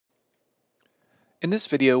In this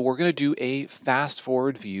video, we're going to do a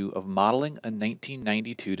fast-forward view of modeling a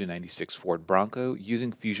 1992 to 96 Ford Bronco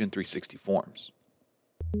using Fusion 360 forms.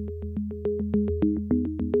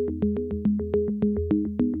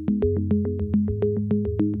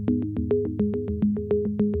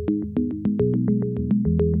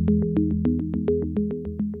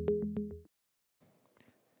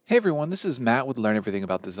 Hey everyone, this is Matt with Learn Everything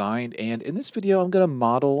About Design, and in this video I'm going to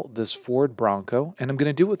model this Ford Bronco, and I'm going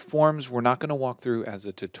to do it with forms. We're not going to walk through as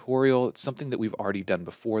a tutorial. It's something that we've already done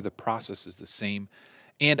before. The process is the same,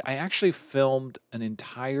 and I actually filmed an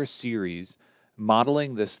entire series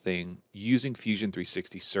modeling this thing using Fusion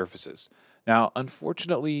 360 surfaces. Now,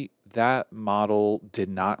 unfortunately, that model did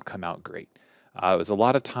not come out great. It was a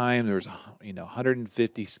lot of time. There was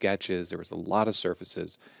 150 sketches. There was a lot of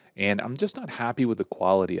surfaces. And I'm just not happy with the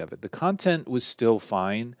quality of it. The content was still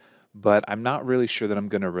fine, but I'm not really sure that I'm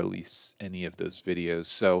going to release any of those videos.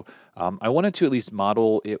 So I wanted to at least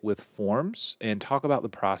model it with forms and talk about the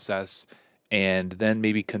process and then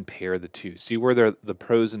maybe compare the two, see where the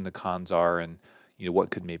pros and the cons are and what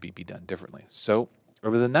could maybe be done differently. So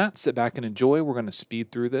other than that, sit back and enjoy. We're going to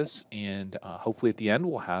speed through this and hopefully at the end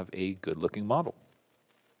we'll have a good looking model.